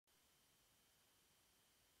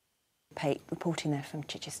Pate reporting there from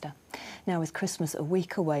Chichester. Now, with Christmas a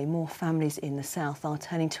week away, more families in the south are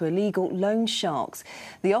turning to illegal loan sharks.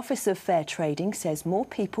 The Office of Fair Trading says more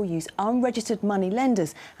people use unregistered money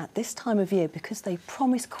lenders at this time of year because they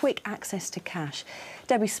promise quick access to cash.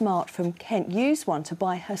 Debbie Smart from Kent used one to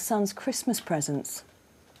buy her son's Christmas presents.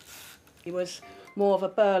 He was more of a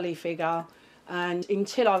burly figure, and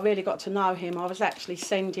until I really got to know him, I was actually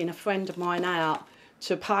sending a friend of mine out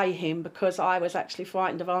to pay him because I was actually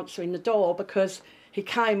frightened of answering the door, because he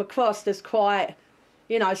came across as quite,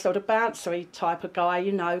 you know, sort of bouncy type of guy,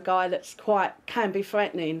 you know, guy that's can be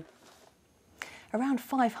threatening. Around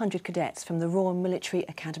 500 cadets from the Royal Military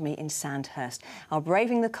Academy in Sandhurst are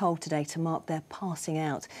braving the cold today to mark their passing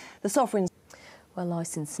out. The Sovereigns. Well,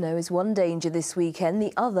 licensed snow is one danger this weekend,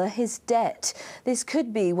 the other is debt. This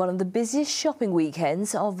could be one of the busiest shopping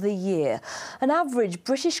weekends of the year. An average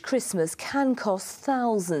British Christmas can cost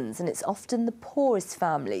thousands, and it's often the poorest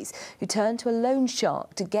families who turn to a loan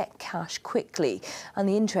shark to get cash quickly. And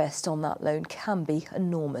the interest on that loan can be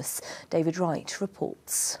enormous. David Wright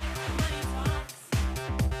reports.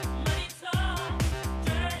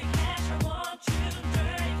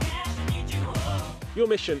 Your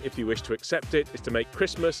mission, if you wish to accept it, is to make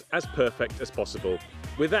Christmas as perfect as possible,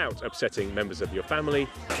 without upsetting members of your family,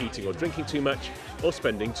 eating or drinking too much, or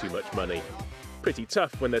spending too much money. Pretty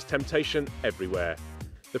tough when there's temptation everywhere.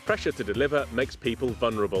 The pressure to deliver makes people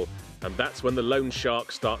vulnerable, and that's when the loan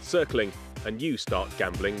sharks start circling and you start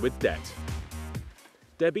gambling with debt.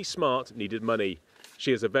 Debbie Smart needed money.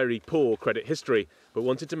 She has a very poor credit history, but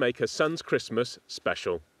wanted to make her son's Christmas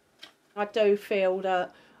special. I do feel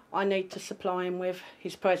that I need to supply him with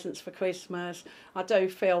his presents for Christmas. I do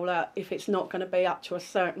feel that if it's not going to be up to a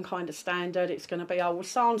certain kind of standard, it's going to be, oh, well,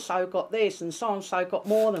 so-and-so got this and so-and-so got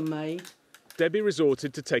more than me. Debbie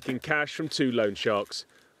resorted to taking cash from two loan sharks.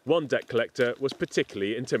 One debt collector was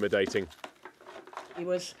particularly intimidating. He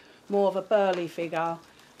was more of a burly figure,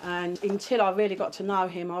 and until I really got to know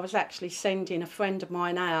him, I was actually sending a friend of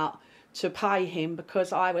mine out to pay him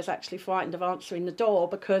because I was actually frightened of answering the door,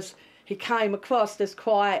 because he came across as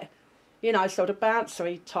quite, you know, sort of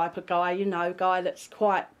bouncy type of guy, you know, guy that's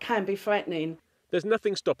can be threatening. There's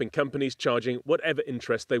nothing stopping companies charging whatever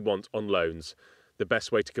interest they want on loans. The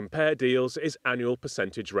best way to compare deals is annual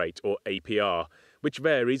percentage rate, or APR, which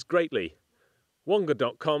varies greatly.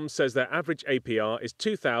 Wonga.com says their average APR is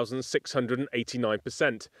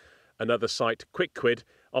 2,689%. Another site, QuickQuid,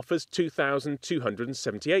 offers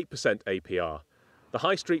 2,278% APR. The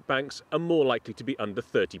high street banks are more likely to be under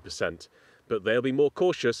 30%, but they'll be more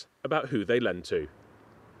cautious about who they lend to.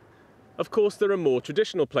 Of course, there are more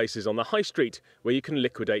traditional places on the high street where you can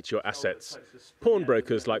liquidate your assets.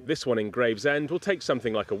 Pawnbrokers like this one in Gravesend will take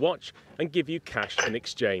something like a watch and give you cash in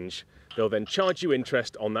exchange. They'll then charge you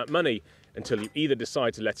interest on that money until you either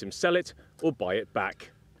decide to let him sell it or buy it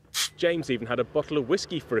back. James even had a bottle of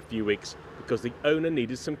whiskey for a few weeks because the owner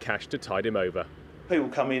needed some cash to tide him over. People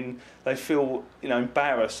come in, they feel, you know,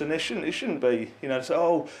 embarrassed, and it shouldn't be. You know, say,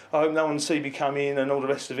 oh, I hope no one see me come in and all the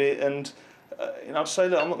rest of it. And you know, I'd say,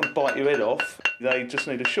 look, I'm not going to bite your head off. They just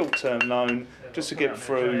need a short-term loan just to get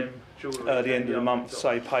through the end of the month,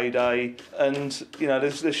 say payday. And you know,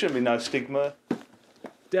 there shouldn't be no stigma.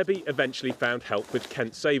 Debbie eventually found help with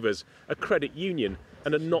Kent Savers, a credit union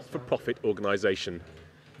and a not-for-profit organisation.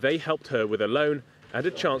 They helped her with a loan and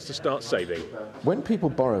a chance to start saving. When people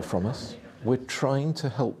borrow from us, we're trying to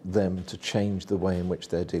help them to change the way in which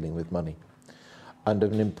they're dealing with money. And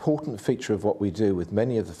an important feature of what we do with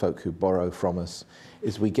many of the folk who borrow from us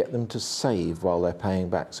is we get them to save while they're paying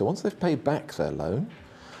back. So once they've paid back their loan,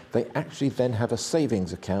 they actually then have a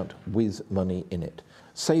savings account with money in it.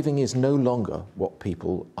 Saving is no longer what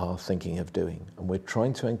people are thinking of doing, and we're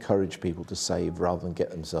trying to encourage people to save rather than get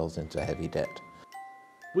themselves into heavy debt.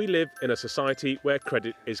 We live in a society where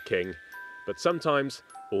credit is king, but sometimes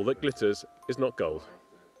all that glitters is not gold.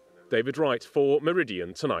 David Wright for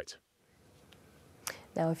Meridian Tonight.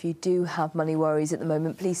 Now, if you do have money worries at the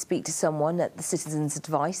moment, please speak to someone at the Citizens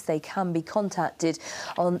Advice. They can be contacted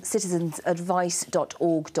on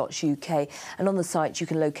citizensadvice.org.uk, and on the site you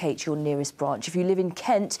can locate your nearest branch. If you live in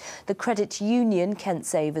Kent, the credit union Kent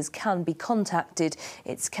Savers can be contacted.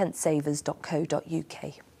 It's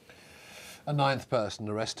kentsavers.co.uk. A ninth person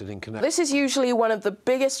arrested in connection. This is usually one of the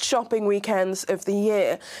biggest shopping weekends of the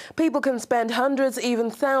year. People can spend hundreds, even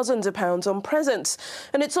thousands of pounds on presents.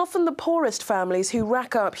 And it's often the poorest families who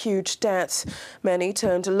rack up huge debts. Many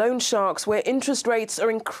turn to loan sharks where interest rates are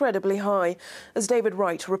incredibly high, as David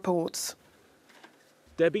Wright reports.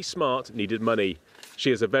 Debbie Smart needed money. She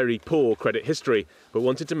has a very poor credit history, but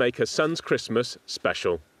wanted to make her son's Christmas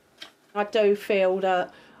special. I do feel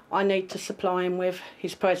that I need to supply him with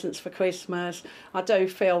his presents for Christmas. I do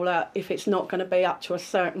feel that if it's not going to be up to a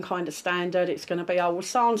certain kind of standard, it's going to be, oh, well,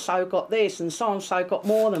 so-and-so got this and so-and-so got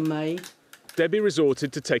more than me. Debbie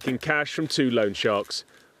resorted to taking cash from 2 loan sharks.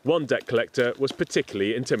 One debt collector was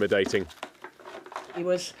particularly intimidating. He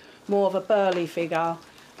was more of a burly figure,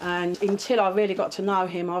 and until I really got to know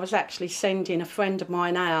him, I was actually sending a friend of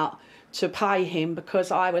mine out to pay him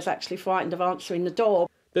because I was actually frightened of answering the door.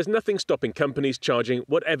 There's nothing stopping companies charging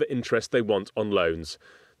whatever interest they want on loans.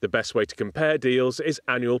 The best way to compare deals is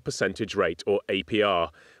annual percentage rate, or APR,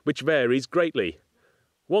 which varies greatly.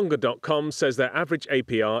 Wonga.com says their average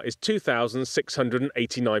APR is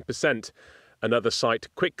 2,689%. Another site,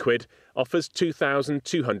 QuickQuid, offers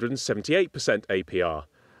 2,278% APR.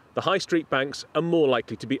 The high street banks are more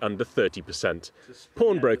likely to be under 30%.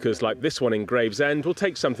 Pawnbrokers like this one in Gravesend will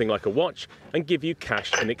take something like a watch and give you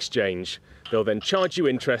cash in exchange. They'll then charge you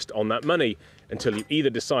interest on that money until you either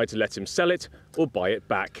decide to let him sell it or buy it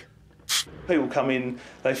back. People come in,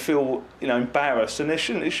 they feel, embarrassed, and it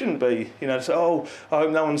shouldn't be. They say, oh, I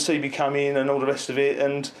hope no one see me come in and all the rest of it.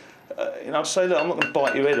 And I'd say, look, I'm not going to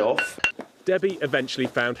bite your head off. Debbie eventually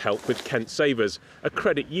found help with Kent Savers, a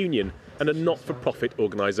credit union and a not-for-profit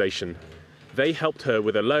organisation. They helped her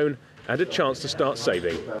with a loan and a chance to start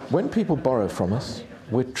saving. When people borrow from us,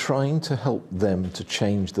 we're trying to help them to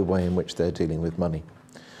change the way in which they're dealing with money.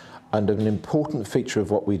 And an important feature of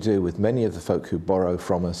what we do with many of the folk who borrow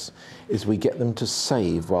from us is we get them to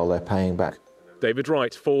save while they're paying back. David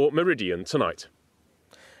Wright for Meridian Tonight.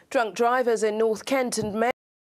 Drunk drivers in North Kent and